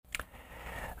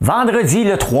Vendredi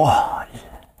le 3.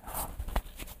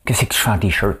 Qu'est-ce que je fais en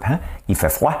t-shirt? Hein? Il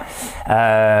fait froid.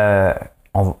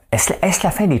 Est-ce la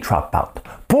fin des drop-out?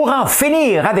 Pour en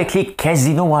finir avec les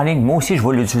casinos en ligne, moi aussi je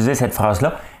vais l'utiliser cette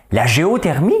phrase-là. La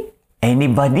géothermie,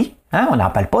 anybody? Hein? On n'en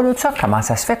parle pas de ça. Comment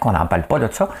ça se fait qu'on n'en parle pas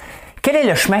de ça? Quel est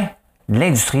le chemin de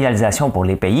l'industrialisation pour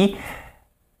les pays?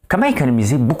 Comment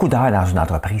économiser beaucoup d'heures dans une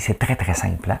entreprise? C'est très, très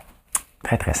simple. Hein?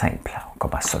 Très, très simple. On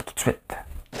commence ça tout de suite.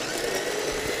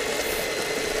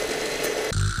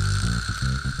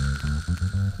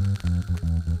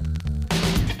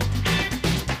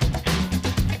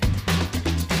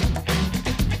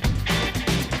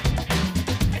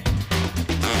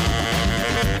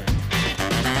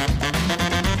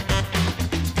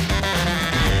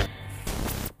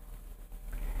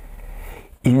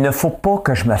 Il ne faut pas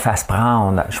que je me fasse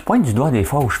prendre. Je pointe du doigt des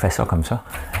fois où je fais ça comme ça.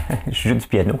 Je joue du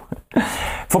piano. Il ne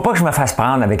faut pas que je me fasse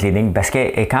prendre avec les lignes parce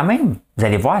qu'elle est quand même, vous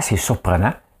allez voir, c'est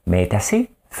surprenant, mais elle est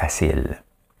assez facile.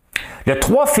 Le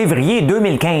 3 février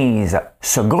 2015,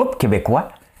 ce groupe québécois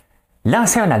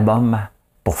lançait un album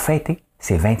pour fêter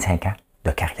ses 25 ans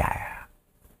de carrière.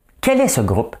 Quel est ce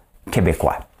groupe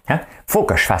québécois? Il faut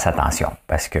que je fasse attention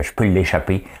parce que je peux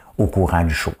l'échapper au courant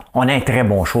du show. On a un très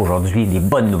bon show aujourd'hui, des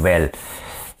bonnes nouvelles.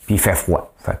 Puis il fait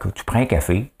froid. Fait que tu prends un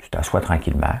café, tu t'assois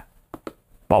tranquillement.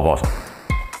 Bon, voir ça.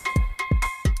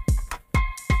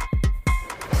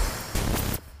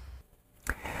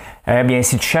 Eh bien,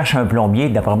 si tu cherches un plombier,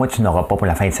 d'après moi, tu n'auras pas pour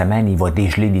la fin de semaine. Il va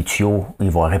dégeler des tuyaux,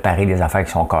 il va réparer des affaires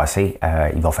qui sont cassées,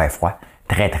 il va faire froid.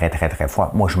 Très, très, très, très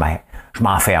froid. Moi, je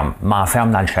m'enferme. Je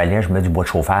m'enferme dans le chalet, je mets du bois de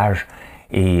chauffage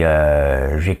et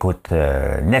j'écoute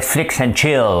Netflix and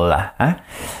chill. Hein?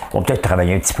 On va peut-être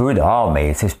travailler un petit peu dehors,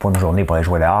 mais c'est pas une journée pour aller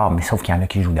jouer dehors, mais sauf qu'il y en a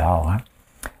qui jouent dehors.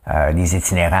 Hein? Des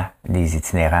itinérants.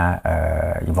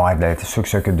 Ils vont être ceux qui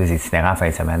s'occupent des itinérants en fin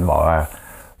de semaine vont avoir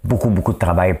beaucoup de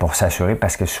travail pour s'assurer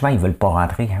parce que souvent, ils ne veulent pas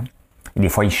rentrer. Hein? Et des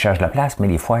fois, ils cherchent la place, mais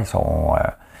des fois, ils sont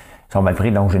mal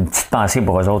pris. Donc, j'ai une petite pensée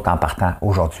pour eux autres en partant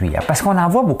aujourd'hui. Parce qu'on en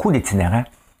voit beaucoup d'itinérants,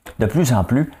 de plus en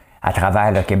plus, à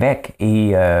travers le Québec.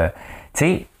 Et, tu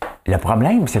sais, le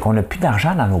problème, c'est qu'on n'a plus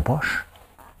d'argent dans nos poches.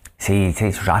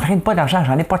 J'entraîne pas d'argent,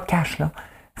 j'en ai pas de cash, là.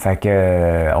 Fait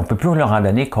que, on peut plus leur en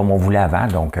donner comme on voulait avant.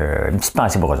 Donc, une petite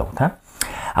pensée pour eux autres. Hein?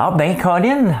 Alors, ben,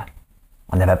 Colin,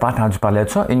 on n'avait pas entendu parler de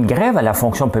ça. Une grève à la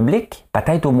fonction publique,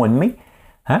 peut-être au mois de mai.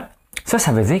 Hein?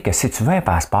 Ça veut dire que si tu veux un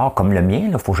passeport comme le mien,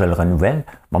 il faut que je le renouvelle.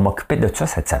 Je vais m'occuper de ça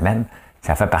cette semaine.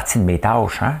 Ça fait partie de mes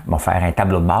tâches. Hein? Je vais faire un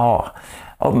tableau de bord.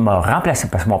 Me remplacer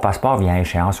parce que mon passeport vient à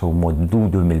échéance au mois d'août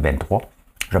 2023.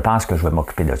 Je pense que je vais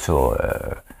m'occuper de ça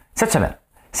cette semaine.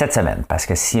 Cette semaine. Parce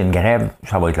que s'il y a une grève,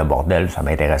 ça va être le bordel. Ça ne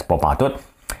m'intéresse pas pantoute.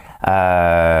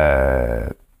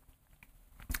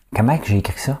 Comment que j'ai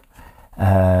écrit ça?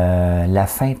 La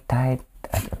fin de tête.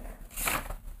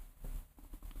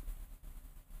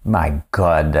 My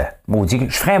God. Maudit.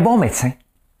 Je ferais un bon médecin.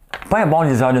 Pas un bon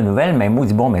liseur de nouvelles, mais un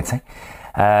maudit bon médecin.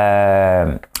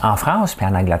 En France puis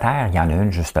en Angleterre, il y en a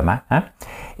une justement. Hein?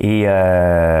 Et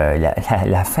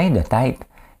la fin de tête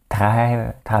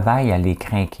travaille à les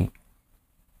crinquer.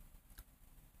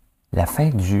 La fin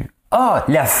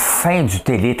du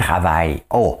télétravail.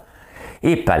 Oh!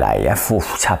 Et palais,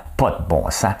 ça n'a pas de bon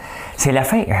sens. C'est la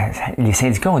fin. Les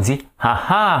syndicats ont dit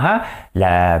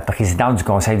la présidente du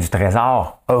Conseil du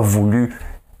Trésor a voulu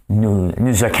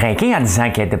nous a craqué en disant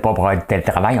qu'elle n'était pas pour le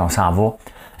télétravail, on s'en va.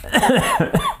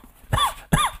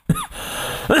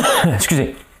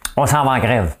 Excusez, on s'en va en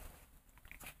grève.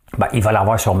 Ben, il va y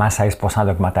avoir sûrement 16%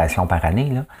 d'augmentation par année,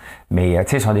 là. Mais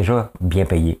ils sont déjà bien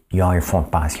payés. Ils ont un fonds de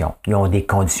pension. Ils ont des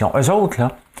conditions. Eux autres,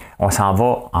 là, on s'en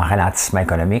va en ralentissement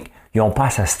économique. Ils n'ont pas à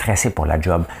se stresser pour la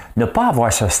job. Ne pas avoir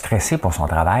à se stresser pour son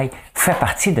travail fait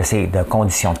partie de ces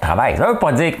conditions de travail. Ça ne veut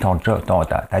pas dire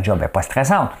que ta job n'est pas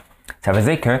stressante. Ça veut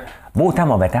dire que, beau temps,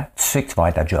 mauvais temps, tu sais que tu vas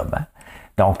être à job. Hein?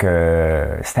 Donc,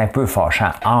 c'est un peu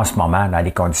fâchant en ce moment dans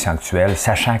les conditions actuelles,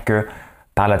 sachant que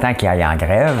par le temps qu'il aille en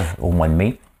grève au mois de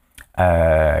mai, il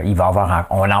va y avoir...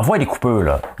 On en voit des coupures,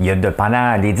 là.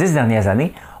 Pendant les 10 dernières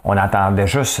années, on entendait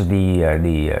juste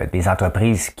des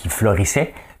entreprises qui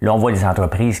florissaient. Là, on voit des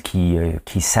entreprises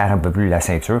qui serrent un peu plus la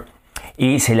ceinture.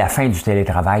 Et c'est la fin du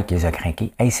télétravail qui les a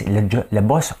craqués. Hey, le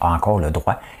boss a encore le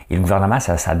droit. Et le gouvernement,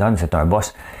 ça donne, c'est un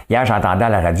boss. Hier, j'entendais à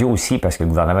la radio aussi, parce que le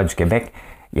gouvernement du Québec,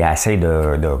 il a essayé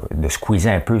de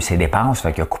squeezer un peu ses dépenses.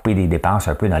 Fait qu'il a coupé des dépenses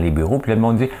un peu dans les bureaux. Puis là, le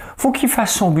monde dit, faut qu'il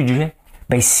fasse son budget.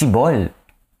 Ben, 6 bols.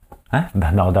 Hein?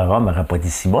 Bernard de Rome n'aurait pas dit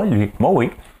 6 bols, lui. Moi,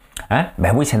 oui. Hein?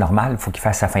 Ben oui, c'est normal. Faut qu'il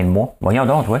fasse sa fin de mois. Voyons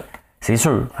donc, ouais. C'est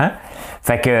sûr. Hein?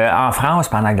 Fait que en France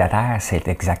et en Angleterre, c'est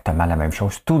exactement la même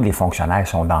chose. Tous les fonctionnaires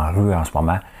sont dans la rue en ce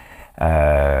moment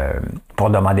pour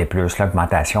demander plus,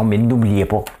 l'augmentation. Mais n'oubliez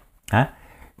pas hein,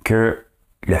 que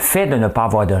le fait de ne pas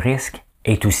avoir de risque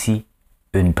est aussi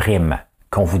une prime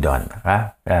qu'on vous donne.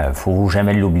 Faut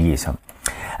jamais l'oublier, ça.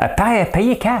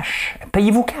 Payez cash.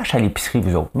 Payez-vous cash à l'épicerie,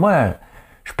 vous autres. Moi,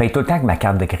 je paye tout le temps avec ma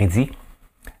carte de crédit.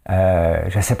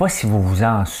 Je ne sais pas si vous vous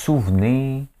en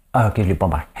souvenez. Ah, ok, je ne l'ai pas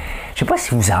marqué. Je ne sais pas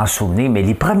si vous vous en souvenez, mais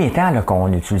les premiers temps là,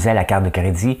 qu'on utilisait la carte de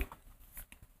crédit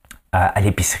à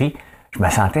l'épicerie, je me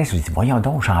sentais, je me dis, voyons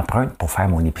donc, j'emprunte pour faire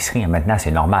mon épicerie. Maintenant,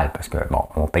 c'est normal parce que, bon,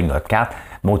 on paye notre carte.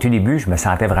 Mais au tout début, je me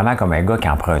sentais vraiment comme un gars qui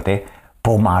empruntait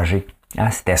pour manger.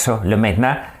 C'était ça. Là,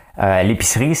 maintenant,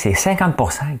 l'épicerie, c'est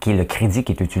 50% qui est le crédit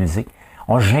qui est utilisé.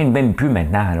 On ne se gêne même plus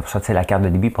maintenant. Là, pour ça, c'est la carte de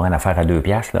débit pour une affaire à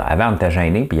 2$. Là. Avant, on était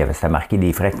gêné, puis c'était marqué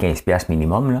des frais de 15$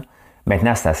 minimum. Là.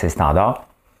 Maintenant, c'est assez standard.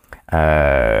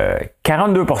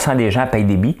 42% des gens payent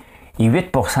débit et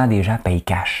 8% des gens payent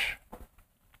cash.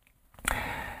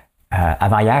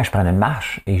 Avant hier, je prenais une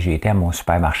marche et j'ai été à mon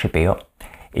supermarché PA.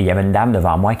 Et il y avait une dame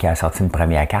devant moi qui a sorti une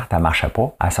première carte, elle ne marchait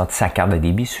pas. Elle a sorti sa carte de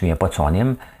débit, elle ne se souvient pas de son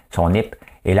NIP.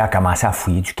 Et là, elle a commencé à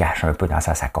fouiller du cash un peu dans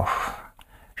sa sacoche.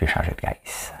 J'ai changé de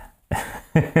caisse.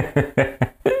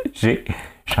 J'ai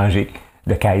changé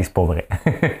de caisse, pour vrai.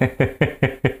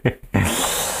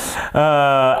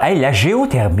 La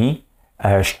géothermie,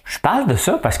 je parle de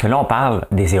ça parce que là, on parle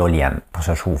des éoliennes pour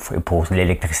se chauffer, pour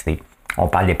l'électricité. On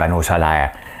parle des panneaux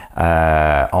solaires.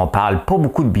 On parle pas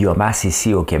beaucoup de biomasse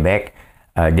ici au Québec,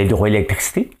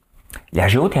 d'hydroélectricité. La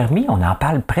géothermie, on n'en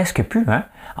parle presque plus. Hein?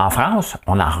 En France,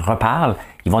 on en reparle.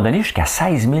 Ils vont donner jusqu'à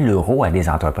 16 000 €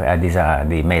 à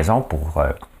des maisons pour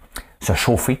se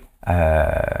chauffer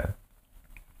à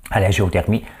la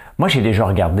géothermie. Moi, j'ai déjà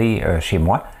regardé chez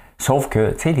moi, sauf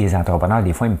que, tu sais, les entrepreneurs,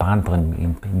 des fois, ils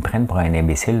me prennent pour un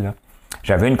imbécile. Là.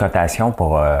 J'avais une cotation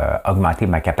pour augmenter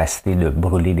ma capacité de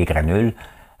brûler des granules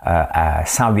à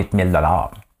 108 000 $.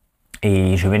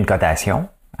 Et j'ai eu une cotation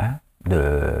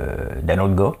d'un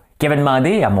autre gars qui avait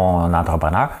demandé à mon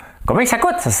entrepreneur combien ça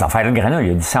coûte, ça faire une granule.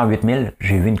 Il a dit 108 000.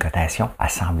 J'ai eu une cotation à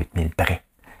 108 000 près.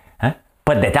 Hein?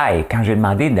 Pas de détail. Quand j'ai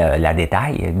demandé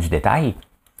du détail,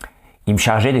 il me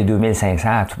chargeait les 2500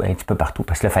 un petit peu partout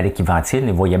parce qu'il fallait qu'il ventile.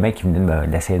 Il voyait bien qu'il venait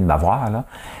d'essayer de m'avoir. Là.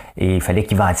 Et il fallait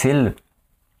qu'il ventile.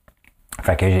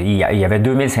 Fait que il y avait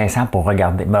 2500 pour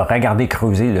me regarder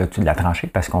creuser le dessus de la tranchée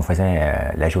parce qu'on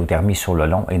faisait la géothermie sur le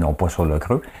long et non pas sur le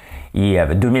creux. Il y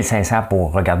avait 2500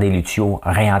 pour regarder les tuyaux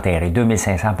réenterrés,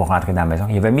 2500 pour rentrer dans la maison.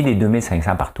 Il avait mis les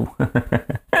 2500 partout.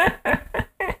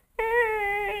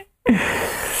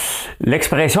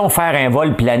 L'expression faire un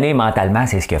vol plané mentalement,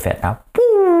 c'est ce qu'il a fait. Hein?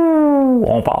 Pouh,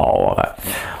 on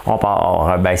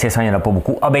part. Ben, c'est ça, il n'y en a pas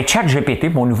beaucoup.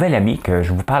 ChatGPT, mon nouvel ami que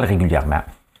je vous parle régulièrement,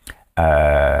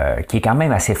 qui est quand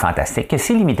même assez fantastique, qui a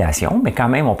ses limitations, mais quand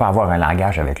même, on peut avoir un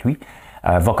langage avec lui,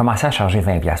 va commencer à charger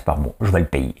 20$ par mois. Je vais le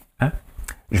payer. Hein?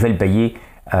 Je vais le payer.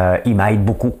 Il m'aide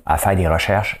beaucoup à faire des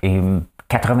recherches et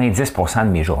 90% de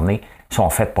mes journées sont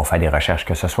faites pour faire des recherches,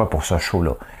 que ce soit pour ce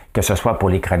show-là, que ce soit pour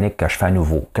les chroniques que je fais à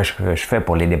nouveau, que je fais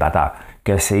pour les débatteurs,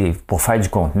 que c'est pour faire du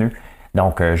contenu.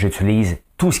 Donc, j'utilise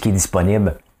tout ce qui est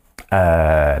disponible,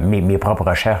 mes propres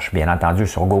recherches, bien entendu,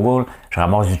 sur Google. Je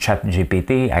ramasse du chat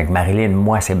GPT avec Marilyn,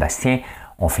 moi, Sébastien.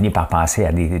 On finit par penser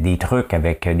à des trucs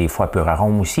avec des fois pur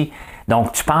arôme aussi.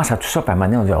 Donc, tu penses à tout ça, puis à un moment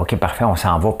donné, on dit, OK, parfait, on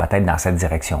s'en va peut-être dans cette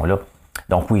direction-là.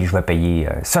 Donc, oui, je vais payer,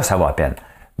 ça vaut la peine.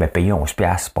 Mais payer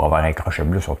 11$ pour avoir un crochet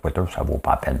bleu sur Twitter, ça vaut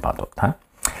pas la peine pantoute. Hein?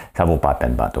 Ça vaut pas la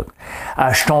peine pantoute.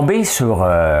 Je suis tombé sur... vous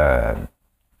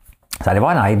allez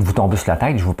voir, dans Êtes-vous tombé sur la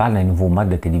tête, je vous parle d'un nouveau mode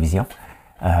de télévision.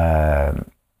 Mais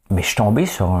je suis tombé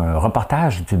sur un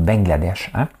reportage du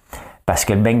Bangladesh. Hein? Parce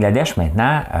que le Bangladesh,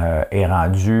 maintenant, est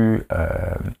rendu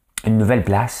une nouvelle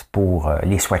place pour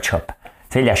les sweatshops.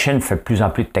 Tu sais, la Chine fait de plus en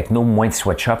plus de techno, moins de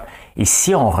sweatshops. Et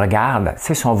si on regarde, tu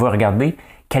sais, si on veut regarder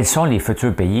quels sont les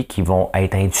futurs pays qui vont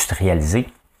être industrialisés,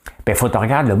 il faut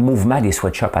regarder le mouvement des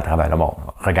sweatshops à travers le monde.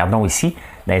 Regardons ici,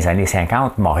 dans les années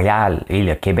 50, Montréal et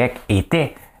le Québec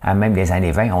étaient, même des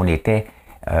années 20, on était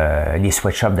les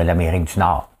sweatshops de l'Amérique du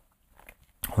Nord.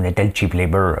 On était le cheap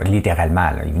labor,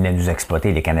 littéralement. Là. Ils venaient nous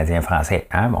exploiter, les Canadiens français.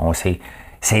 Hein? On s'est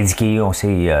syndiqués, on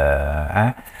s'est...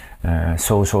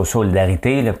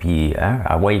 solidarité, là, puis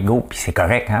away go, puis c'est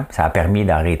correct, hein? Ça a permis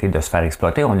d'arrêter de se faire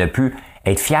exploiter. On a pu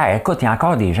être fiers. Écoute, il y a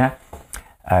encore des gens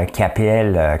qui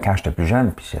appelaient, quand j'étais plus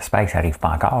jeune, puis j'espère que ça n'arrive pas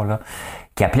encore, là,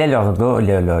 qui appelaient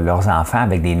leurs enfants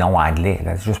avec des noms anglais,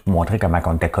 là, juste pour montrer comment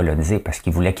on était colonisé, parce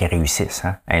qu'ils voulaient qu'ils réussissent.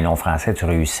 Hein? Un nom français, tu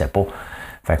réussissais pas.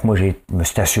 Fait que moi, je me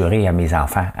suis assuré à mes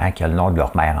enfants qu'il y a le nom de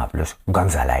leur mère en plus.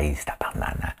 Gonzalez,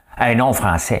 tabarnana. Un nom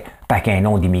français, pas qu'un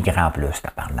nom d'immigrant en plus,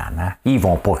 tabarnana. Ils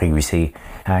vont pas réussir.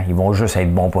 Hein? Ils vont juste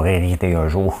être bons pour hériter un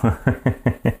jour.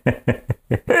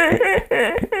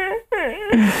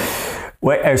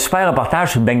 Ouais, un super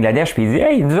reportage sur le Bangladesh, puis il dit «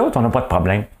 Hey, nous autres, on n'a pas de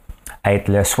problème. être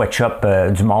le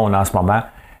sweatshop du monde en ce moment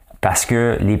parce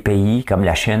que les pays comme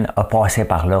la Chine ont passé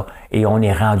par là et on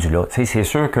est rendu là. Tu sais, c'est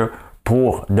sûr que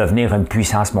pour devenir une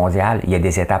puissance mondiale, il y a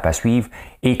des étapes à suivre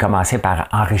et commencer par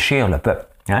enrichir le peuple.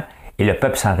 Hein? Et le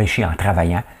peuple s'enrichit en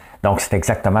travaillant. Donc, c'est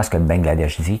exactement ce que le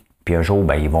Bangladesh dit. Puis un jour,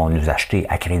 ben, ils vont nous acheter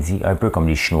à crédit, un peu comme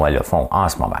les Chinois le font en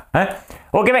ce moment. Hein?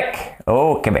 Au Québec!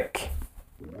 Au Québec!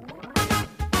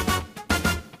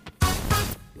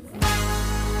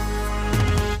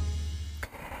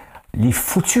 Les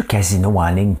foutus casinos en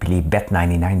ligne, puis les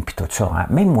Bet99, puis tout ça. Hein?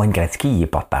 Même Wayne Gretzky, il est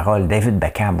porte-parole. David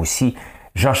Beckham aussi.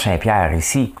 Georges Saint-Pierre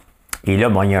ici. Et là,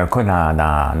 bon, il y a un cas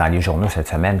dans les journaux cette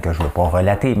semaine que je ne veux pas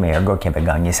relater, mais un gars qui avait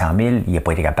gagné 100 000, il n'a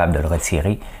pas été capable de le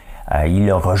retirer. Il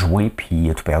l'a rejoué, puis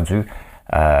il a tout perdu.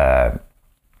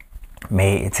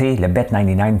 Mais, tu sais, le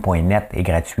bet99.net est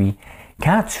gratuit.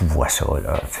 Quand tu vois ça,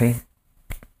 là, tu sais,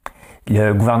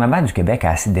 le gouvernement du Québec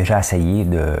a déjà essayé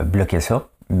de bloquer ça,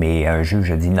 mais un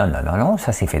juge a dit non,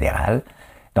 ça c'est fédéral.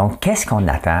 Donc, qu'est-ce qu'on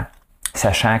attend,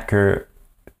 sachant que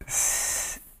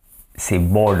c'est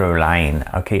borderline,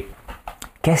 OK?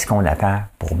 Qu'est-ce qu'on attend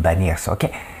pour bannir ça? OK? Tu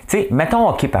sais, mettons,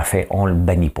 OK, parfait, on le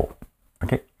bannit pas.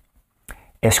 OK?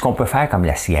 Est-ce qu'on peut faire comme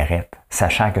la cigarette,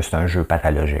 sachant que c'est un jeu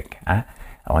pathologique? Hein?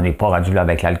 On n'est pas rendu là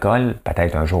avec l'alcool,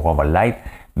 peut-être un jour on va l'être,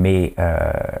 mais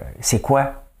c'est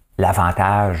quoi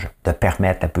l'avantage de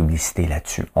permettre la publicité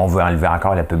là-dessus? On veut enlever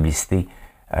encore la publicité,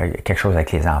 quelque chose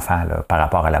avec les enfants, là, par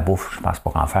rapport à la bouffe, je pense,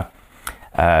 pour enfants.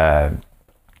 En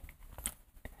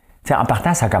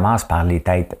partant, ça commence par les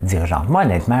têtes dirigeantes. Moi,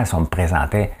 honnêtement, si on me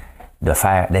présentait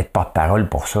d'être porte-parole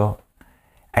pour ça,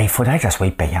 il faudrait que ça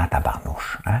soit payant à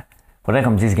tabarnouche. Hein? Il faudrait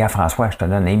qu'on me dise, gars, François, je te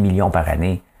donne 1 million par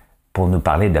année pour nous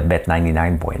parler de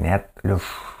bet99.net. Là,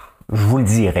 je vous le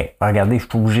dirais. Regardez, je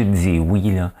suis obligé de dire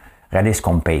oui. Là. Regardez ce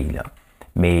qu'on me paye. Là.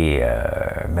 Mais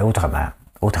autrement,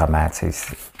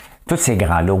 tous ces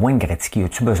grands-là, Wayne Gretzky,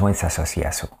 as-tu besoin de s'associer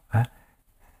à ça? Hein?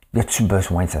 As-tu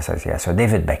besoin de s'associer à ça?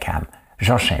 David Beckham,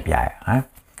 Georges Saint-Pierre, hein?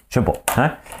 Je sais pas,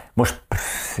 hein? Moi,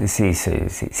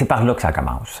 c'est par là que ça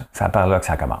commence. C'est par là que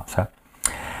ça commence, hein?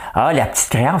 Ah, la petite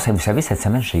créance, vous savez, cette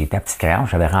semaine, j'ai été à petite créance,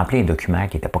 j'avais rempli un document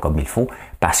qui n'était pas comme il faut,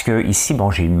 parce que ici,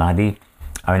 bon, j'ai demandé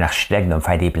à un architecte de me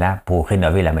faire des plans pour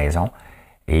rénover la maison,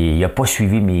 et il n'a pas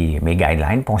suivi mes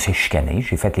guidelines, puis on s'est chicané.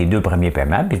 J'ai fait les 2 premiers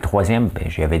paiements, puis le troisième, ben,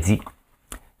 j'avais dit,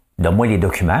 donne-moi les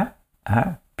documents,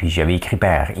 hein? Puis j'avais écrit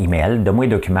par email, donne-moi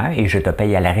les documents et je te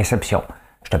paye à la réception.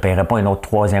 Je ne te paierai pas un autre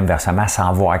 3e versement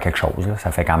sans voir quelque chose. Là.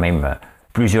 Ça fait quand même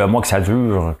plusieurs mois que ça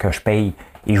dure, que je paye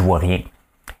et je vois rien.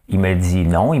 Il me dit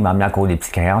non, il m'a amené à cause des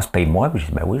petites créances, paye-moi. Puis je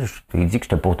dis, ben oui, je t'ai dit que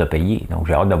j'étais pour te payer. Donc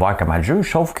j'ai hâte de voir comment le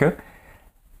juge, sauf que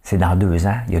c'est dans 2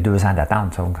 ans. Il y a 2 ans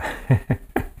d'attente. Donc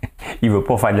il ne veut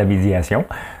pas faire de la médiation.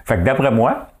 Fait que d'après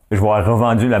moi, je vais avoir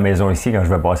revendu la maison ici quand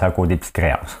je vais passer à cause des petites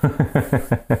créances.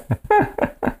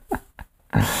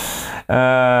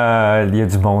 Il y a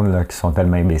du monde là, qui sont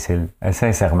tellement imbéciles.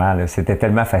 Sincèrement, là, c'était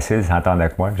tellement facile de s'entendre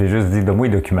avec moi. J'ai juste dit, donne-moi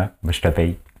les documents, mais je te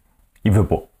paye. Il veut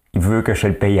pas. Il veut que je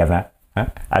le paye avant. Hein?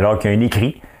 Alors qu'il y a un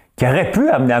écrit qui aurait pu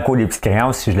amener à cause des petites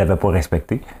créances si je ne l'avais pas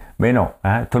respecté. Mais non,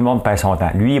 hein? Tout le monde perd son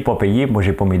temps. Lui, il n'est pas payé, moi,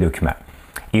 j'ai pas mes documents.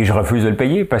 Et je refuse de le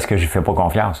payer parce que je ne fais pas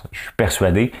confiance. Je suis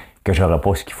persuadé que je n'aurai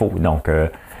pas ce qu'il faut. Donc,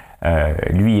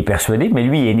 lui, il est persuadé, mais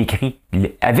lui, il y a un écrit.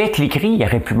 Avec l'écrit, il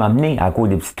aurait pu m'emmener à cause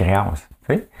des petites créances.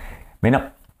 Tu sais? Mais non,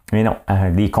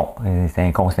 des cons. C'est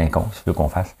un con, c'est ce qu'on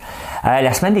fasse.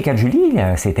 La semaine des 4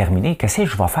 juillet, c'est terminé. Qu'est-ce que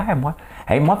je vais faire, moi?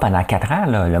 Moi, pendant 4 ans,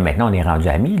 là, maintenant, on est rendu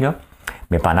amis, là.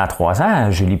 Mais pendant 3 ans,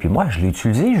 Julie puis moi, je l'ai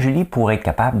utilisé, Julie, pour être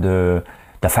capable de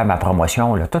faire ma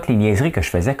promotion. Là. Toutes les niaiseries que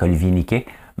je faisais, qu'Olivier Niquet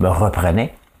me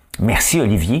reprenait. Merci,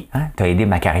 Olivier. Hein? Tu as aidé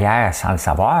ma carrière sans le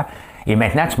savoir. Et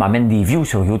maintenant, tu m'emmènes des views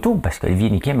sur YouTube parce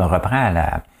qu'Olivier Niquet me reprend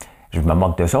Je me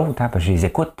moque d'eux autres, hein, parce que je les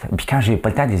écoute. Puis quand j'ai pas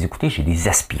le temps de les écouter, j'ai des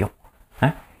espions.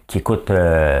 Hein, qui écoutent...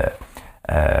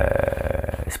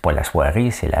 c'est pas la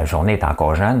soirée, c'est la journée est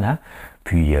encore jeune. Hein?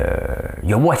 Puis, il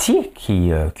y a Moitié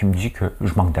qui me dit que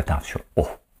je manque d'attention. Oh,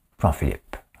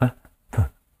 Jean-Philippe. Hein?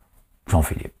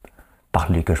 Jean-Philippe.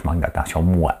 Parlez que je manque d'attention,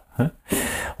 moi. Hein?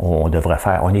 On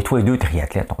est tous les 2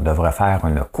 triathlètes, on devrait faire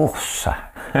une course.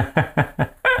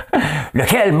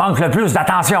 Lequel manque le plus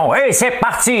d'attention? Et c'est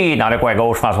parti! Dans le coin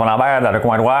gauche, François Lambert. Dans le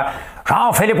coin droit,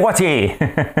 Jean-Philippe Poitier.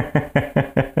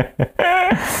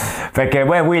 Fait que,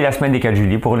 ouais, oui, la semaine des 4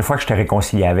 juillet, pour une fois que je t'ai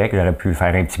réconcilié avec, j'aurais pu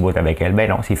faire un petit bout avec elle. Ben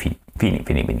non, c'est fini.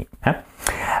 Fini. Hein?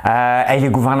 Les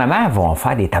gouvernements vont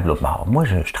faire des tableaux de bord. Moi,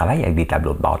 je travaille avec des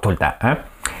tableaux de bord tout le temps. Hein?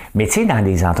 Mais tu sais, dans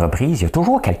des entreprises, il y a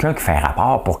toujours quelqu'un qui fait un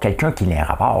rapport pour quelqu'un qui a un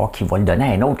rapport, qui va le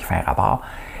donner à un autre qui fait un rapport.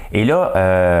 Et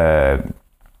là,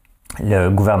 le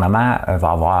gouvernement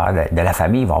va avoir, de la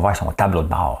famille, va avoir son tableau de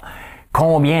bord.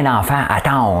 Combien d'enfants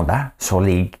attendent hein, sur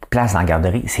les places en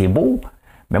garderie? C'est beau.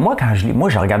 Mais moi,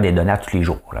 je regarde des données tous les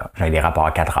jours. J'ai des rapports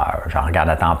à 4 heures. Je regarde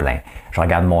à temps plein. Je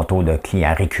regarde mon taux de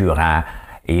clients récurrents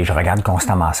et je regarde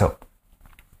constamment ça.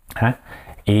 Hein?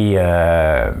 Et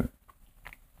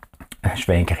je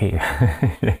vais écrire.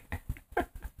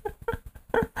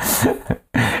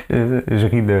 Je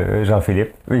ris de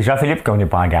Jean-Philippe. Jean-Philippe, qu'on n'est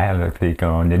pas en guerre, là,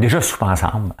 qu'on a déjà soupé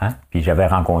ensemble. Hein? Puis j'avais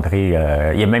rencontré,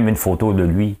 il y a même une photo de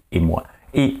lui et moi.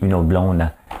 Et une autre blonde,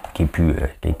 qui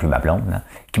n'est plus ma blonde, là,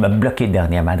 qui m'a bloqué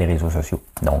dernièrement des réseaux sociaux.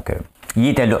 Donc, il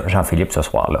était là, Jean-Philippe, ce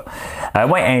soir-là.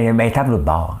 Oui, un tableau de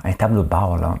bord. Un tableau de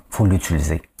bord, il faut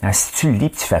l'utiliser. Hein? Si tu le lis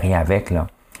et tu fais rien avec, là,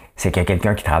 c'est qu'il y a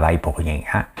quelqu'un qui travaille pour rien.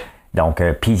 Hein? Donc,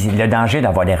 puis le danger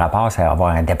d'avoir des rapports, c'est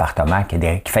d'avoir un département qui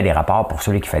fait des rapports pour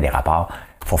celui qui fait des rapports.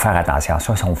 Il faut faire attention à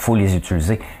ça, il faut les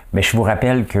utiliser. Mais je vous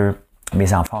rappelle que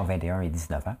mes enfants ont 21 et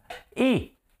 19 ans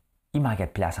et il manquait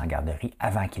de place en garderie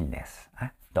avant qu'ils naissent. Hein?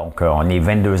 Donc, on est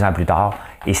 22 ans plus tard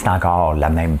et c'est encore la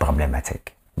même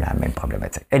problématique. La même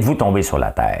problématique. Êtes-vous tombé sur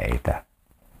la tête?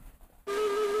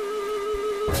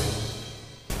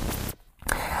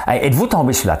 Êtes-vous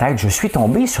tombé sur la tête? Je suis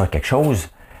tombé sur quelque chose.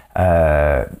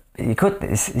 Écoute,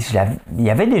 il y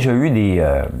avait déjà eu des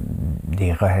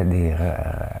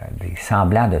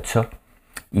semblants de ça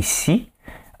ici.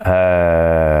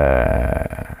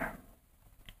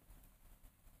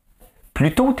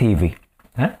 Pluto TV.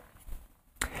 Hein?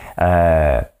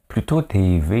 Pluto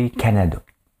TV Canada.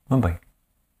 Oh ben.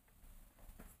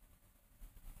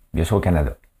 Bien sûr au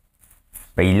Canada.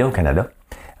 Ben, il est là au Canada.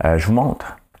 Je vous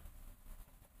montre.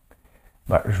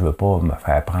 Ben, je ne veux pas me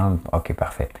faire prendre. OK,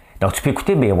 parfait. Donc, tu peux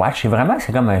écouter Baywatch.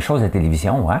 C'est comme une chose de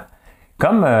télévision. Hein?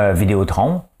 Comme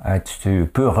Vidéotron, tu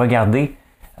peux regarder.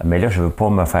 Mais là, je ne veux pas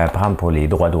me faire prendre pour les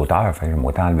droits d'auteur. Je vais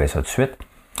m'autant enlever ça tout de suite.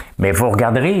 Mais vous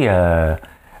regarderez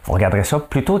ça,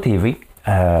 Pluto TV,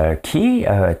 qui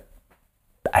est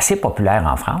assez populaire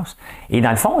en France. Et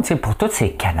dans le fond, pour tous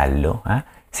ces canaux-là, hein,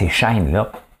 ces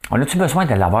chaînes-là, on a-tu besoin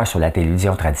de l'avoir sur la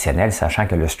télévision traditionnelle, sachant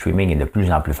que le streaming est de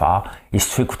plus en plus fort? Et si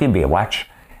tu veux écouter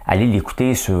Baywatch, allez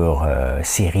l'écouter sur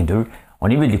Série 2. On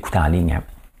est mieux de l'écouter en ligne.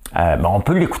 Hein. On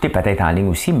peut l'écouter peut-être en ligne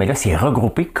aussi, mais là, c'est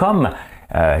regroupé comme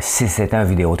si c'était un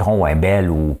Vidéotron ou un Bell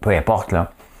ou peu importe.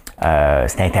 Là.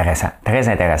 C'est intéressant, très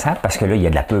intéressant, parce que là, il y a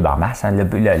de la pub en masse. Hein. Le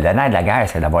nerf de la guerre,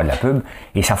 c'est d'avoir de la pub,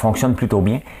 et ça fonctionne plutôt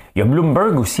bien. Il y a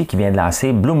Bloomberg aussi qui vient de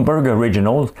lancer Bloomberg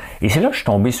Originals, et c'est là que je suis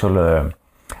tombé sur le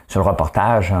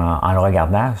reportage, en le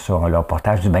regardant, sur le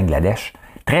reportage du Bangladesh.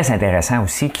 Très intéressant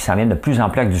aussi, qui s'en vient de plus en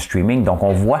plus avec du streaming. Donc,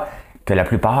 on voit que la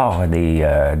plupart du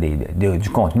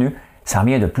contenu s'en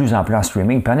vient de plus en plus en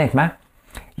streaming. Puis honnêtement,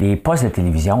 les postes de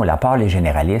télévision, à part les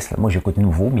généralistes, moi j'écoute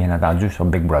Nouveau, bien entendu, sur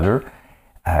Big Brother.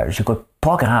 J'écoute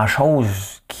pas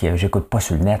grand-chose que j'écoute pas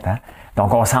sur le net. Hein?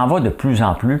 Donc, on s'en va de plus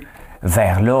en plus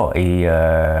vers là et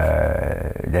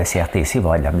le CRTC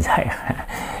va avoir de la misère.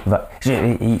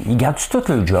 Ils gardent tout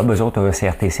le job, eux autres,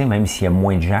 CRTC, même s'il y a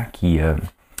moins de gens qui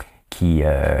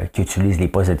utilisent les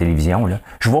postes de télévision. Là.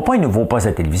 Je ne vois pas un nouveau poste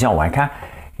de télévision. Hein, quand,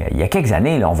 il y a quelques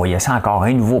années, là, on voyait ça encore,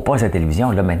 un nouveau poste de télévision.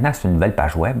 Là, maintenant, c'est une nouvelle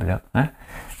page web. Là, hein?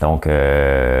 Donc,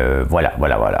 voilà.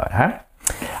 Hein?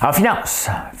 En finance.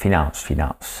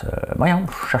 Voyons,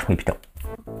 je cherche mes pitons.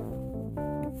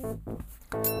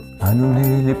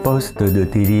 Annulez les postes de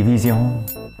télévision.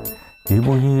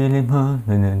 Débrouillez les mains.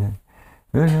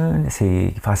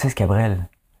 C'est Francis Cabrel.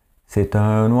 C'est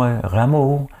un noir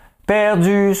rameau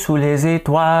perdu sous les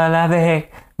étoiles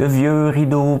avec de vieux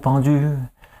rideaux pendus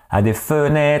à des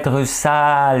fenêtres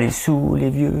sales et sous les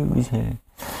vieux.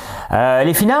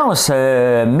 Les finances,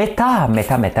 Meta,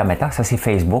 ça c'est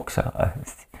Facebook, ça.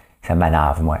 Ça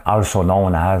m'énerve, moi. Also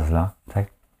known as, là. T'sais.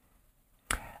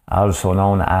 Also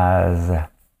known as.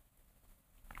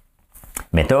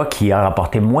 Meta qui a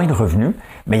rapporté moins de revenus,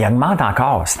 mais il augmente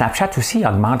encore. Snapchat aussi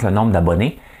augmente le nombre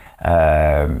d'abonnés.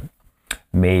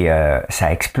 Mais ça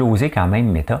a explosé quand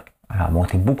même, Meta. Ça a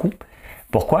monté beaucoup.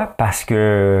 Pourquoi? Parce qu'on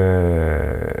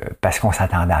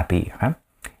s'attendait à pire. Hein?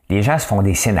 Les gens se font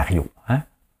des scénarios. Hein?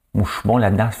 Moi, je suis bon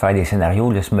là-dedans, se faire des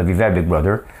scénarios. Là, si vous me vivez à Big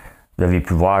Brother, vous avez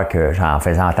pu voir que, en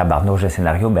faisant en tabarnouche de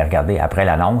scénario, ben regardez, après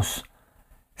l'annonce,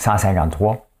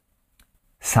 153,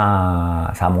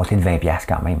 ça a monté de 20$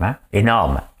 quand même. Hein?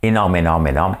 Énorme.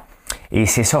 Et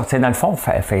c'est ça, tu sais, dans le fond,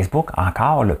 Facebook,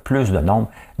 encore le plus de nombre,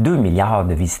 2 milliards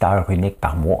de visiteurs uniques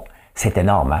par mois. C'est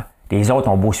énorme, hein? Les autres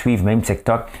ont beau suivre, même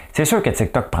TikTok. C'est sûr que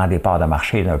TikTok prend des parts de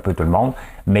marché d'un peu tout le monde,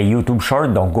 mais YouTube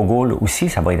Short, donc Google aussi,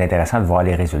 ça va être intéressant de voir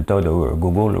les résultats de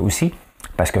Google aussi,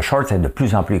 parce que Short, c'est de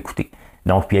plus en plus écouté.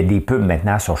 Donc, puis il y a des pubs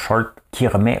maintenant sur Short qui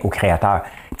remet aux créateurs.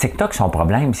 TikTok, son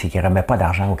problème, c'est qu'il ne remet pas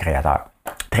d'argent aux créateurs.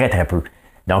 Très, très peu.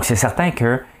 Donc, c'est certain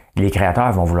que les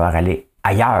créateurs vont vouloir aller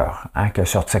ailleurs que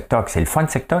sur TikTok. C'est le fun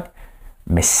TikTok,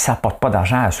 mais si ça n'apporte pas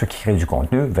d'argent à ceux qui créent du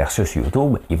contenu versus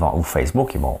YouTube ou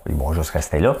Facebook, ils vont juste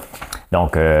rester là.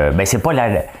 Donc, c'est pas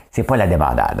la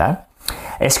débandade. Hein?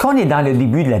 Est-ce qu'on est dans le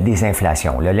début de la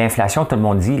désinflation? L'inflation, tout le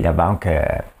monde dit, la Banque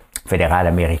fédérale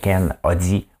américaine a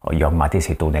dit, il a augmenté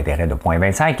ses taux d'intérêt de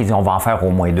 0,25. Ils disent on va en faire au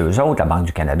moins 2 autres. La Banque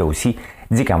du Canada aussi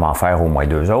dit qu'on va en faire au moins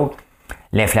 2 autres.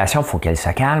 L'inflation, il faut qu'elle se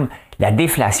calme. La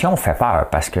déflation fait peur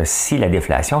parce que si la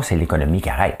déflation, c'est l'économie qui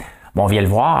arrête. Bon, on vient le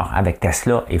voir avec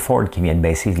Tesla et Ford qui viennent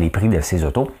baisser les prix de ces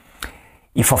autos.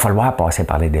 Il va falloir passer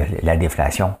par la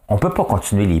déflation. On ne peut pas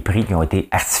continuer les prix qui ont été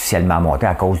artificiellement montés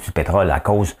à cause du pétrole, à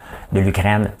cause de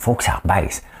l'Ukraine. Il faut que ça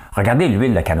rebaisse. Regardez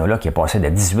l'huile de canola qui est passée de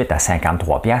 18 à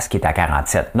 53 piastres, qui est à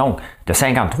 47. Donc, de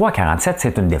 53 à 47,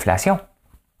 c'est une déflation.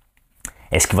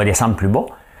 Est-ce qu'il va descendre plus bas?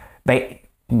 Bien,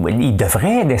 il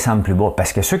devrait descendre plus bas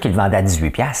parce que ceux qui le vendaient à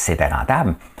 18 piastres, c'était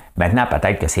rentable. Maintenant,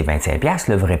 peut-être que c'est 25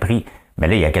 piastres le vrai prix. Mais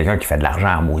là, il y a quelqu'un qui fait de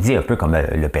l'argent en maudit, un peu comme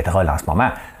le pétrole en ce moment.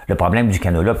 Le problème du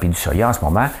canola et du soya en ce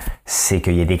moment, c'est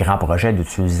qu'il y a des grands projets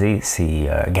d'utiliser ces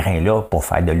grains-là pour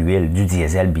faire de l'huile, du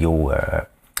diesel bio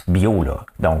là,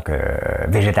 donc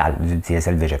végétal, du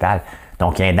diesel végétal.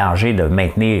 Donc, il y a un danger de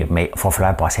maintenir, mais il va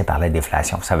falloir passer par la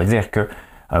déflation. Ça veut dire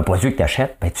qu'un produit que tu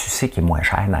achètes, ben, tu sais qu'il est moins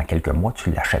cher dans quelques mois, tu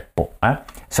ne l'achètes pas. Hein?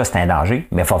 Ça, c'est un danger,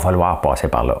 mais il va falloir passer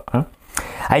par là. Hein?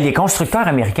 Hey, les constructeurs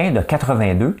américains de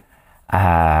 82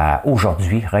 à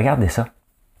aujourd'hui, regardez ça.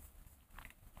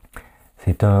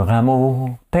 C'est un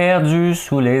rameau perdu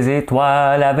sous les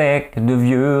étoiles avec de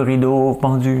vieux rideaux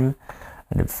pendus,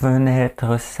 de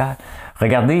fenêtres sales.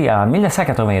 Regardez, en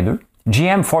 1982,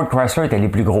 GM, Ford, Chrysler étaient les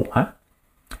plus gros. Hein?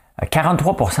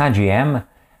 43% GM,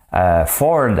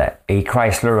 Ford et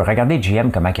Chrysler. Regardez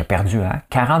GM comment il a perdu. Hein?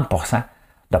 40%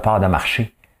 de part de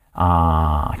marché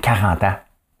en 40 ans.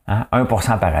 Hein?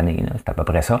 1% par année, c'est à peu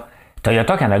près ça.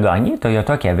 Toyota qui en a gagné.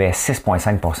 Toyota qui avait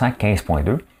 6,5%,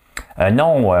 15,2%.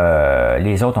 Non,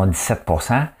 les autres ont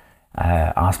 17%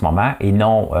 en ce moment. Et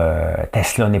non,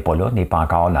 Tesla n'est pas là, n'est pas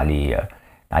encore dans les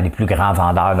plus grands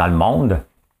vendeurs dans le monde.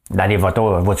 Dans les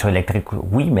voitures électriques,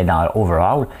 oui, mais dans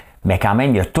l'overall. Mais quand même,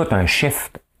 il y a tout un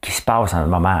shift qui se passe en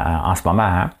ce moment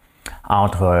hein,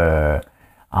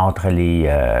 entre les...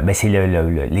 c'est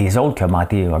les autres qui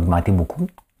ont augmenté beaucoup.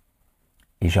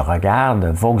 Et je regarde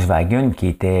Volkswagen qui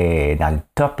était dans le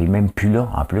top et même plus là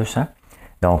en plus. Hein.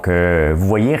 Donc, vous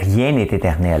voyez, rien n'est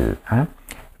éternel. Hein?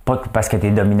 Pas parce que tu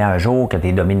es dominant un jour, que tu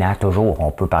es dominant toujours.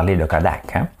 On peut parler de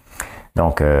Kodak. Hein?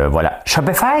 Donc, voilà.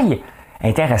 Shopify,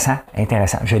 intéressant.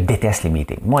 Je déteste les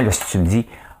meetings. Moi, là, si tu me dis,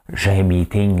 j'ai un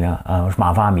meeting, là, je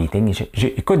m'en vais en meeting.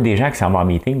 J'écoute des gens qui s'en vont en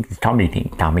meeting. T'es en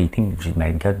meeting. Je dis,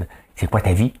 my God, c'est quoi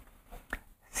ta vie?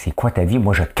 C'est quoi ta vie?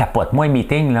 Moi, je capote. Moi, un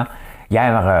meeting, là,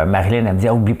 hier, Marilyn, elle me dit,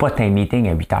 oublie pas, t'as un meeting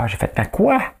à 8 heures. J'ai fait,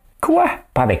 quoi?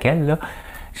 Pas avec elle, là.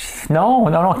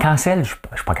 Non, cancel, je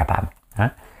suis pas capable.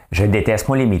 Hein? Je déteste.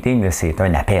 Moi, les meetings, là, c'est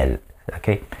un appel.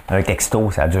 Okay? Un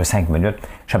texto, ça dure 5 minutes.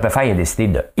 Shopify a décidé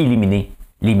d'éliminer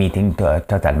les meetings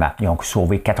totalement. Ils ont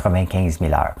sauvé 95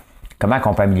 000 heures. Comment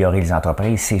on peut améliorer les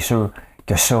entreprises? C'est sûr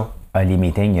que ça, les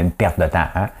meetings, il y a une perte de temps.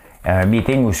 Hein? Un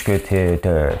meeting où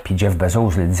puis Jeff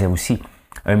Bezos le disait aussi,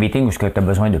 un meeting où tu as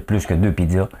besoin de plus que 2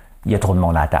 pizzas, il y a trop de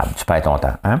monde à la table. Tu perds ton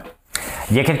temps. Hein?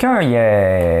 Il y a quelqu'un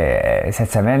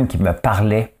cette semaine qui me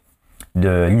parlait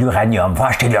de l'uranium. Va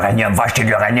acheter de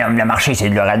l'uranium. Le marché, c'est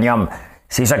de l'uranium.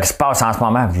 C'est ça qui se passe en ce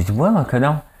moment. Je lui dis, ouais, que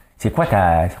non. C'est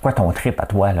quoi ton trip à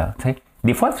toi, là? T'sais?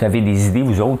 Des fois, vous avez des idées,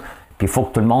 vous autres, puis il faut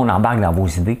que tout le monde embarque dans vos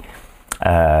idées.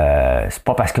 C'est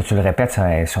pas parce que tu le répètes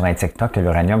sur un TikTok que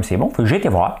l'uranium, c'est bon. Faut que j'ai été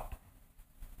voir.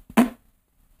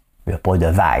 Il n'y a pas de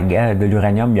vague. Hein? De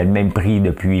l'uranium, il y a le même prix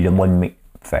depuis le mois de mai.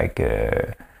 Fait que...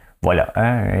 voilà,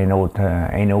 hein, un autre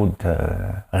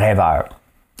rêveur.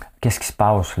 Qu'est-ce qui se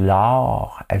passe?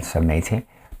 L'or, elle se maintient.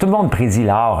 Tout le monde prédit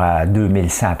l'or à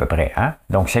 2100 à peu près. Hein?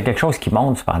 Donc, s'il y a quelque chose qui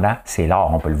monte, cependant, c'est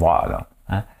l'or, on peut le voir. Là,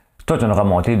 hein? C'est toute une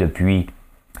remontée depuis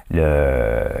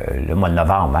le mois de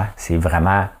novembre. Hein? C'est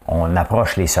vraiment, on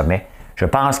approche les sommets. Je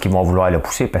pense qu'ils vont vouloir le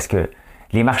pousser parce que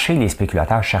les marchés, les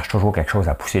spéculateurs cherchent toujours quelque chose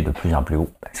à pousser de plus en plus haut.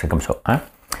 C'est comme ça. Hein?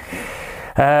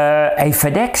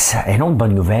 FedEx, une autre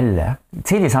bonne nouvelle. Hein?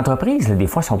 Tu sais, les entreprises, là, des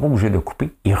fois, ne sont pas obligées de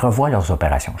couper. Ils revoient leurs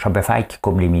opérations. Shopify qui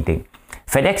coupe les meetings.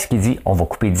 FedEx qui dit, on va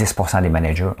couper 10% des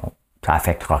managers. Ça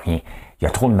n'affectera rien. Il y a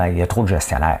trop de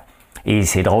gestionnaires. Et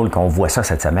c'est drôle qu'on voit ça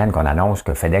cette semaine, qu'on annonce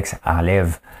que FedEx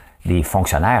enlève des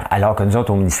fonctionnaires, alors que nous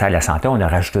autres, au ministère de la Santé, on a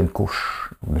rajouté une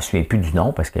couche. Je ne me souviens plus du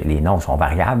nom, parce que les noms sont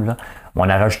variables. Là. On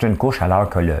a rajouté une couche alors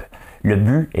que le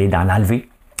but est d'en enlever,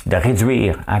 de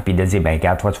réduire, hein, puis de dire, ben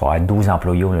regarde, toi, tu vas avoir 12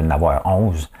 employés au lieu d'en avoir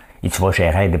 11, et tu vas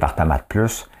gérer un département de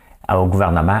plus. Au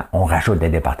gouvernement, on rajoute des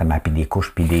départements, puis des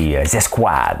couches, puis des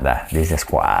escouades. Des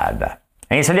escouades.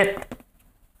 Insolite.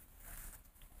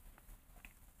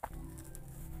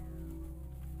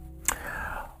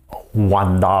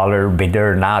 $1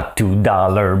 bidder, not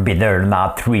 $2 bidder,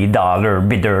 not $3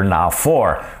 bidder, not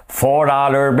 $4.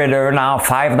 $4 bidder, not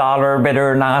 $5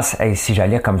 bidder, not... Et si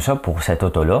j'allais comme ça pour cette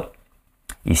auto-là,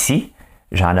 ici,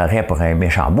 j'en aurais pour un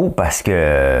méchant bout parce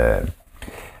que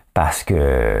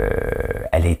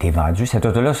elle a été vendue. Cette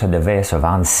auto-là, ça devait se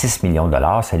vendre 6 millions de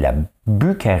dollars. C'est la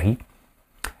Bucari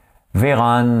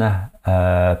Veyron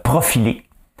profilée.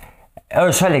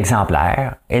 Un seul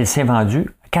exemplaire. Elle s'est vendue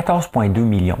 14,2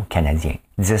 millions canadiens.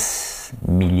 10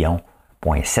 millions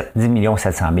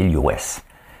 700 000 US.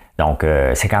 Donc,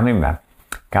 c'est quand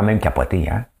même capoté.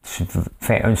 Hein? Tu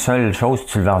fais une seule chose,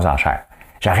 tu le vends aux enchères.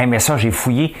 J'aurais aimé ça, j'ai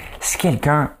fouillé. Si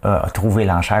quelqu'un a trouvé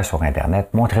l'enchère sur Internet,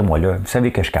 montrez-moi-le. Vous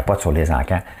savez que je capote sur les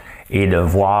encans. Et de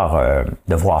voir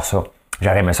ça.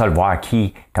 J'aurais aimé ça le voir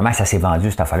comment ça s'est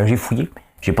vendu cette affaire-là. J'ai fouillé,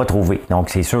 j'ai pas trouvé. Donc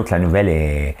c'est sûr que la nouvelle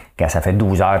est que ça fait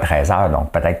 12 heures, 13 heures,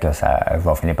 donc peut-être que je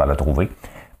vais finir par le trouver.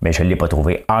 Mais je ne l'ai pas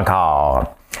trouvé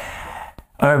encore.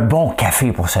 Un bon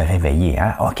café pour se réveiller.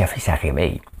 Hein? Oh, café, ça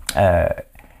réveille. Il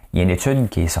y a une étude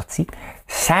qui est sortie.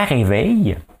 Ça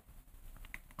réveille,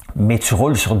 mais tu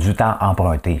roules sur du temps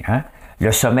emprunté. Hein?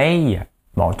 Le sommeil,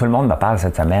 bon, tout le monde me parle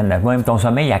cette semaine. Même ton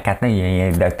sommeil, il y a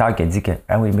un docteur qui a dit que,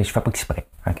 ah oui, mais je fais pas exprès.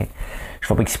 Okay? Je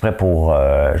fais pas exprès pour,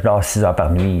 je dors 6 heures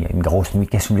par nuit, une grosse nuit.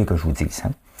 Qu'est-ce que vous voulez que je vous dise?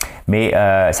 Hein? Mais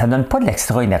ça ne donne pas de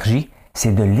l'extra énergie,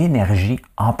 c'est de l'énergie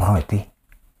empruntée.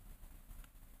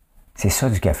 C'est ça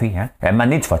du café. Hein? À un moment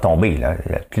donné, tu vas tomber. Là.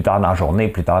 Plus tard dans la journée,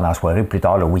 plus tard dans la soirée, plus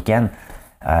tard le week-end.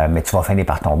 Mais tu vas finir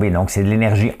par tomber. Donc, c'est de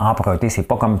l'énergie empruntée. C'est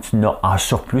pas comme tu n'as en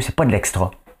surplus. C'est pas de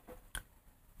l'extra.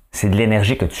 C'est de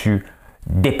l'énergie que tu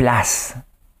déplaces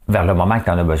vers le moment que tu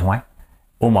en as besoin.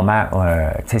 Au moment...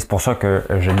 c'est pour ça que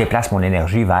je déplace mon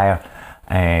énergie vers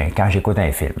quand j'écoute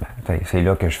un film. C'est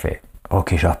là que je fais.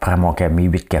 OK, je reprends mes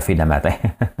 8 cafés le matin.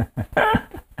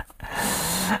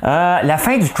 La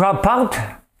fin du Trout Pout.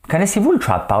 Connaissez-vous le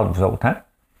Trout Pout, vous autres? Hein?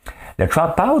 Le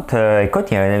Trout Pout,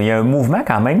 écoute, il y a un mouvement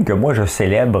quand même que moi je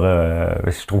célèbre,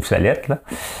 je trouve ça lettre, là.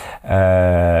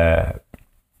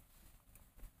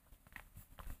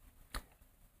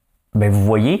 Ben vous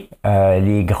voyez,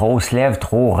 les grosses lèvres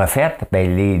trop refaites,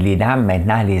 ben les dames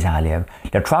maintenant elles les enlèvent.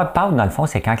 Le Trout Pout, dans le fond,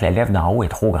 c'est quand la lèvre d'en haut est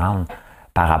trop grande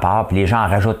par rapport, puis les gens en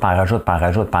rajoutent,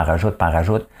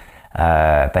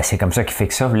 ben c'est comme ça qu'ils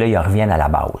fixent ça, là ils reviennent à la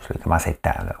base. Il commence à être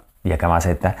temps, là. Il a commencé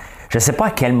à être temps. Je ne sais pas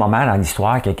à quel moment dans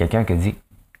l'histoire qu'il y a quelqu'un qui a dit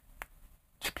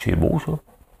 « C'est beau, ça?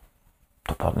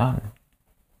 T'as pas de mal.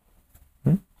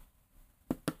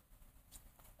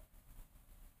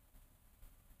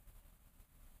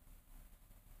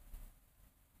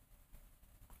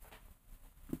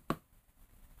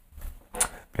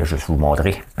 Là, je vais vous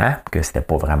montrer que c'était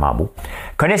pas vraiment beau.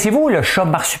 Connaissez-vous le chat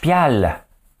marsupial?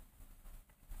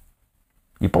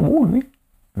 Il est pas beau, lui,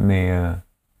 mais...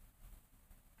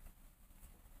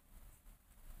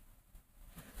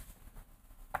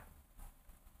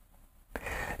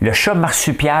 Le chat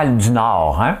marsupial du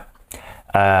Nord, hein?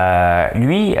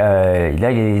 Lui,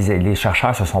 là, les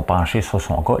chercheurs se sont penchés sur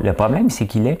son cas. Le problème, c'est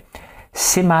qu'il est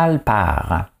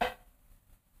sémalpare. Hein?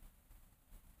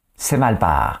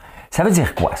 Sémalpare. Ça veut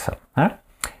dire quoi, ça? Hein?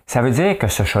 Ça veut dire que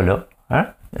ce chat-là, hein?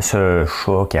 Ce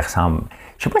chat qui ressemble...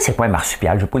 Je sais pas c'est quoi un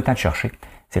marsupial, j'ai pas eu le temps de chercher.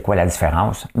 C'est quoi la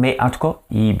différence? Mais en tout cas,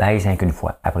 il baise rien qu'une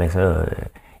fois. Après ça,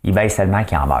 il baise tellement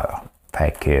qu'il en meurt.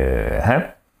 Fait que... hein?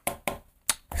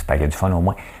 J'espère qu'il y a du fun au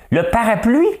moins. Le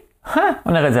parapluie,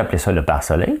 on aurait dû appeler ça le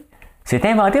pare-soleil. C'est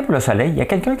inventé pour le soleil. Il y a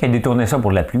quelqu'un qui a détourné ça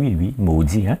pour la pluie, lui.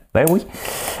 Maudit, hein? Ben oui.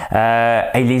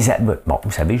 Bon,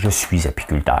 vous savez, je suis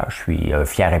apiculteur. Je suis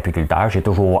fier apiculteur. J'ai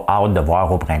toujours hâte de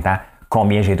voir au printemps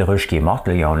combien j'ai de ruches qui est morte.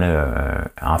 Là, on a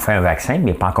enfin un vaccin,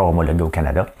 mais pas encore homologué au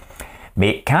Canada.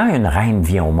 Mais quand une reine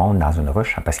vient au monde dans une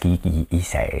ruche, parce qu'il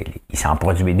s'en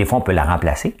produit, des fois on peut la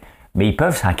remplacer, mais ils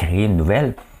peuvent s'en créer une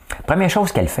nouvelle. Première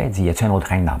chose qu'elle fait, elle dit, y a-t-il une autre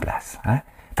reine dans la place? Hein?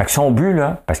 Fait que son but,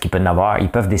 là, parce qu'ils peuvent en avoir, ils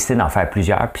peuvent décider d'en faire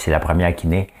plusieurs, puis c'est la première qui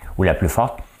naît ou la plus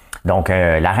forte. Donc,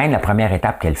 la reine, la première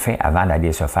étape qu'elle fait avant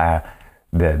d'aller se faire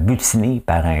butiner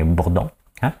par un bourdon,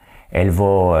 hein? Elle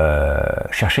va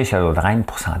chercher cette autre reine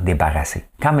pour s'en débarrasser.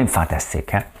 Quand même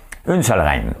fantastique. Hein? Une seule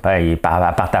reine. Elle ne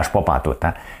partage pas pantoute.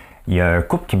 Hein? Il y a un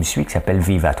couple qui me suit qui s'appelle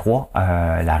Viva 3.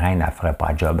 La reine, elle ne ferait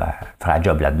pas job. Elle ferait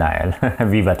job là-dedans, elle.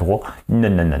 Viva 3.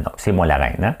 Non. C'est moi la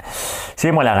reine. Hein?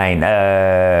 C'est moi la reine.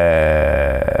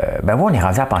 Ben bon, on est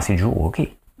rendu à penser du jour. OK.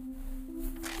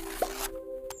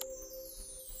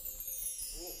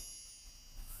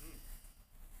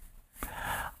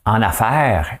 En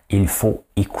affaires, il faut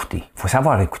écouter. Il faut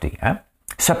savoir écouter. Hein?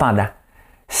 Cependant,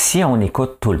 si on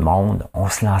écoute tout le monde, on ne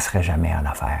se lancerait jamais en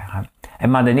affaires. Hein? À un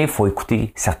moment donné, il faut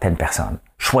écouter certaines personnes.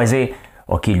 Choisir,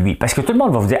 OK, lui. Parce que tout le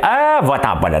monde va vous dire, ah,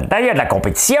 va-t'en pas là-dedans, il y a de la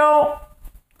compétition.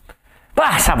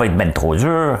 Ah, ça va être ben trop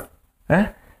dur. Hein?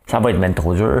 Ça va être ben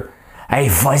trop dur. Hey,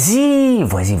 vas-y,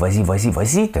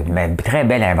 tu as une très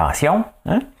belle invention.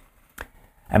 Hein?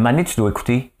 À un moment donné, tu dois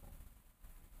écouter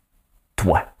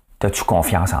toi. As-tu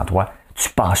confiance en toi? Tu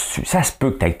penses-tu? Ça se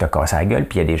peut que tu aies te casser la gueule,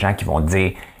 puis il y a des gens qui vont te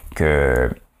dire que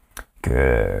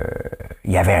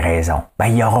il avait raison. Ben,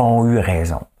 ils auront eu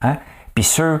raison. Hein? Puis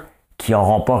ceux qui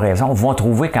n'auront pas raison vont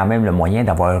trouver quand même le moyen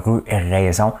d'avoir eu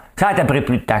raison. Ça t'a pris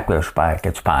plus de temps que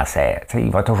tu pensais. T'sais,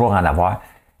 il va toujours en avoir.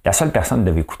 La seule personne que vous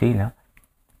devez écouter, là,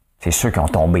 c'est ceux qui ont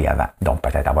tombé avant. Donc,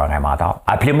 peut-être avoir un mentor.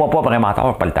 Appelez-moi pas pour un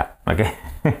mentor, pas le temps. OK?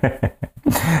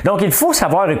 Donc, il faut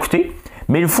savoir écouter,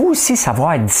 mais il faut aussi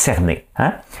savoir discerner.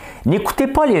 Hein? N'écoutez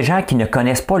pas les gens qui ne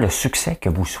connaissent pas le succès que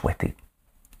vous souhaitez.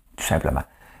 Tout simplement.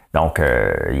 Donc,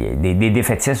 des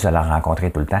défaitistes, vous allez en rencontrer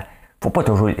tout le temps. Faut pas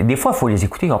toujours. Des fois, il faut les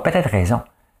écouter, ils ont peut-être raison,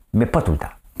 mais pas tout le temps.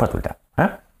 Pas tout le temps.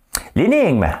 Hein?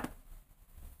 L'énigme.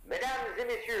 Mesdames et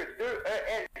messieurs,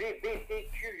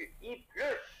 2ELGBTQI+,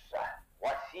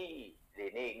 voici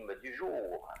l'énigme du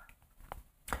jour.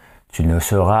 Tu ne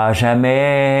seras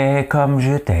jamais comme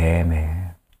je t'aimais.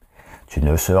 Tu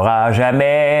ne seras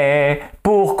jamais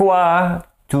pourquoi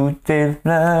tout est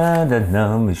plein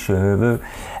dans mes cheveux.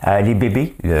 Les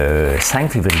bébés, le 5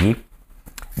 février,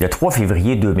 le 3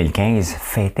 février 2015,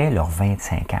 fêtaient leurs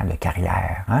 25 ans de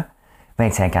carrière. Hein?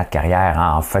 25 ans de carrière.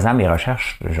 En faisant mes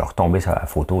recherches, je retombais sur la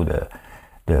photo de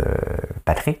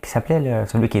Patrick, qui s'appelait,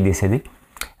 celui qui est décédé.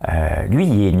 Lui,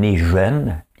 il est né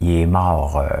jeune, il est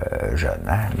mort jeune.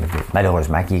 Hein?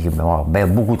 Malheureusement, il est mort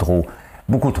beaucoup trop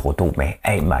tôt. Mais,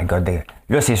 hey, my God,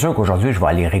 là, c'est sûr qu'aujourd'hui, je vais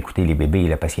aller réécouter les bébés,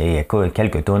 là, parce qu'il y a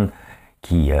quelques tunes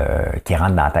qui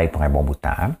rentrent dans la tête pour un bon bout de temps.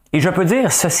 Hein? Et je peux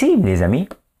dire ceci, les amis.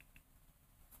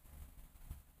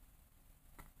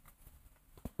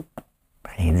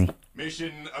 Rien dit.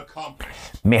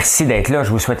 Merci d'être là. Je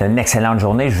vous souhaite une excellente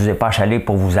journée. Je ne vous ai pas achalé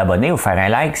pour vous abonner ou faire un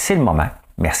like. C'est le moment.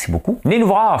 Merci beaucoup. Venez nous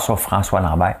voir sur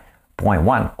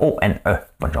françoislambert.one.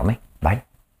 Bonne journée. Bye.